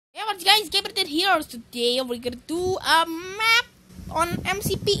much, guys, Gabriel here. Today we're gonna do a map on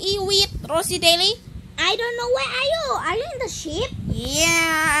MCPE with Rosie Daily. I don't know, where are you? Are you in the ship?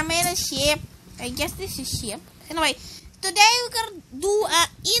 Yeah, I'm in a ship. I guess this is ship. Anyway, today we're gonna do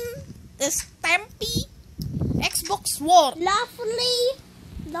in the Stampy Xbox World.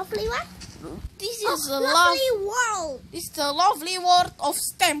 Lovely what? This is a lovely world. This is the lovely world of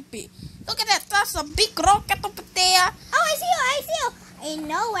Stampy. Look at that, that's a big rocket over there. Oh, I see you. I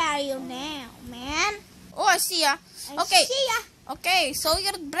know where are you now, man. Oh, I see ya. I see ya. Okay, so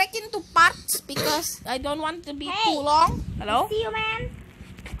we're gonna break into parts because I don't want to be too Hey. long. Hello? I see you, man.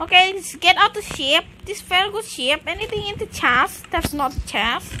 Okay, let's get out the ship. This very good ship. Anything in the chest? That's not the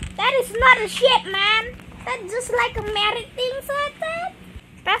chest. That is not a ship, man. That's just like a things like that.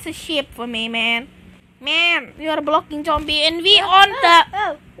 That's a ship for me, man. Man, you are blocking zombie and we on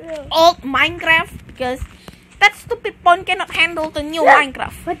the old Minecraft because that stupid phone cannot handle the new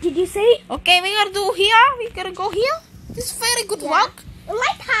Minecraft. What did you say? Okay, we're gonna do here. We're gonna go here. This is very good work. The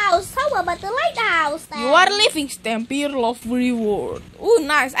lighthouse. How about the lighthouse then? You are living Stampy Love Reward. Oh,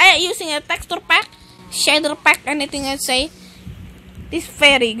 nice. I am using a texture pack, shader pack, anything I say. This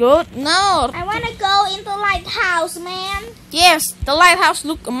very good. No. I wanna go into lighthouse, man. Yes, the lighthouse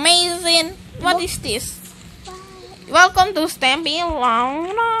look amazing. What is this? Welcome to Stampy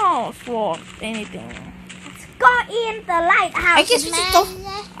Long No Sword. Anything. Let's go in the lighthouse,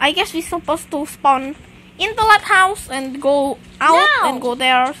 I guess we're supposed to spawn in the lighthouse and go out and go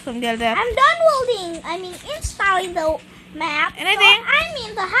there, something like that. I'm downloading. I mean, installing the map. Anything? So I'm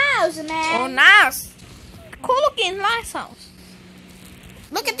in the house, man. Oh, nice. Cool looking lighthouse.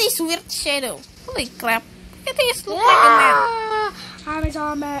 Look at this weird shadow. Holy crap. Look at this. Look like a man. I'm a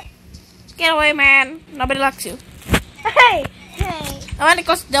zombie. Get away, man. Nobody likes you. Hey. I want to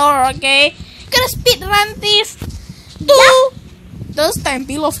close the door, okay? Gonna speed run this to the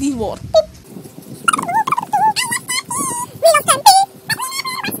Stampy Lovely World. Boop.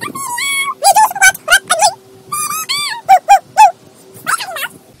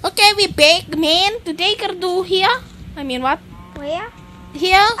 Okay, we back, man. Today gonna do here. I mean, what? Where?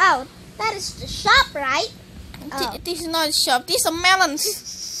 Here. Oh, that is the shop, right? Oh. This is not a shop. This is a melons.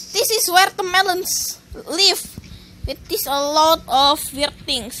 This is where the melons live. It is a lot of weird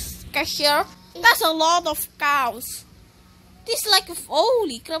things. Cashier. That's a lot of cows. This like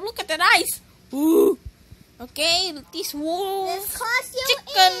holy crap! Look at that eyes. Ooh. Okay, this wool,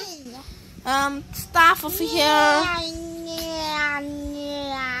 chicken, stuff over here.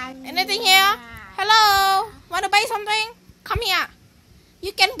 Anything here? Hello. Wanna buy something? Come here.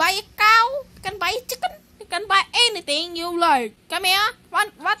 You can buy a cow. You can buy a chicken. You can buy anything you like. Come here.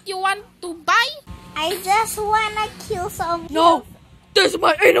 What you want to buy? I just wanna kill some. No, that's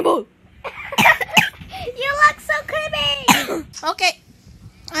my animal. You look so creepy. Okay,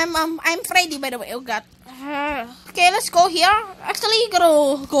 I'm Freddy, by the way. Oh God. Okay, let's go here. Actually,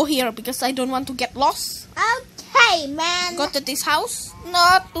 gotta go here because I don't want to get lost. Okay, man. Go to this house.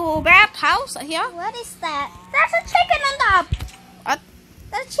 Not too bad house here. What is that? There's a chicken on top. What?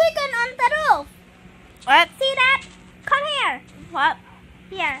 There's chicken on the roof. What? See that? Come here. What?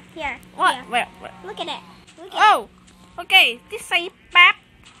 Here. What? Here. Where? Look at it. Oh, okay. This is a pap.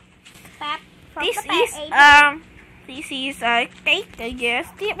 This is a cake, I guess.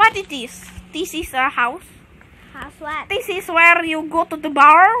 What is this? This is a house. House what? This is where you go to the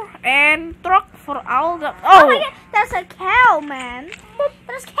bar and truck for all the. Oh my God! There's a cow, man.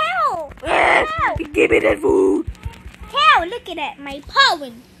 There's cow. Cow. Give me that food. Cow. Look at it. My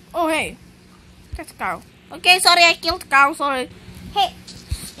pawing. Oh hey, that's cow. Okay, sorry, I killed cow. Sorry. Hey!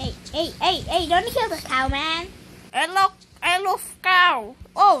 Don't kill the cow, man. I love cow.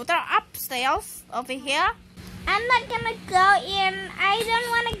 Oh, they're upstairs over here. I'm not gonna go in. I don't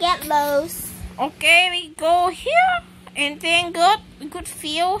wanna get lost. Okay, we go here. Anything good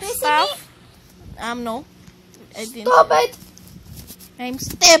feel stuff. No. I didn't. Stop it! I'm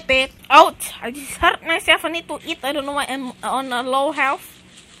stupid. Ouch! I just hurt myself. I need to eat. I don't know why I'm on a low health.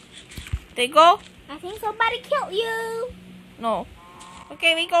 There you go. I think somebody killed you. No.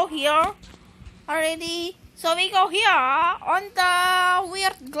 Okay, we go here already. So we go here on the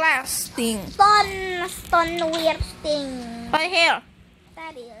weird glass thing. Stone weird thing. Right here.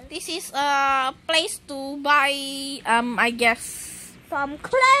 That is. This is a place to buy, I guess. Some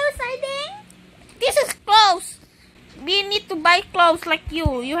clothes, I think. This is clothes. We need to buy clothes like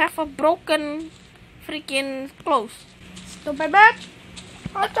you. You have a broken freaking clothes. Stupid bird.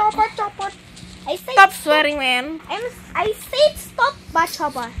 Chopper. I said Stop swearing, man. I said stop,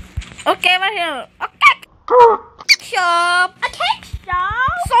 chopper. Okay, right here. Okay. Shop. A cake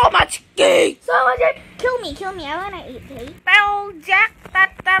shop. So much cake. So much cake. Kill me. I wanna eat, please. Tell Jack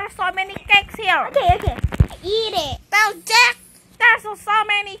that there's so here. Okay. Eat it. Tell Jack there's so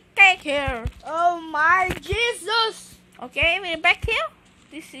many cake here. Oh my Jesus. Okay, we're back here.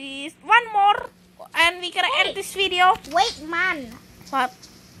 This is one more, and we're gonna end this video. Wait, man. What?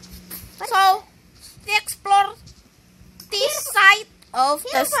 So, we explore this side of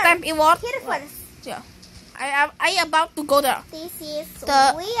the Stampy World. Here first. Yeah, I about to go there. This is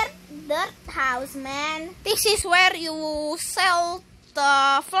The- weird dirt house, man. This is where you sell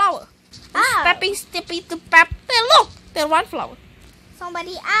the flower. Oh. Steppy to pep. Hey, look, there's one flower.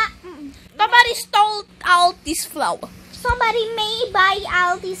 Somebody stole all this flower. Somebody may buy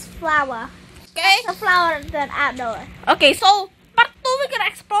all this flower. Okay. The flower that outdoor. Okay, so part 2 we're gonna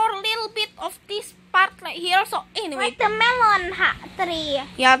explore a little bit of this part right here. So anyway, Like the melon tree.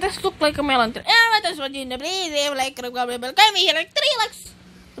 yeah, this look like a melon tree. Yeah, that's what you know. Like come here, like 3 likes.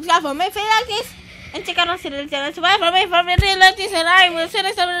 Subscribe for my favorite like this, and check out our channel. Subscribe for my favorite like this, and I will see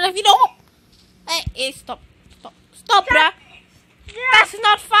the video. Hey, stop, bruh. That's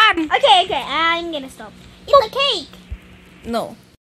not fun. Okay, I'm gonna stop. Eat the cake. No.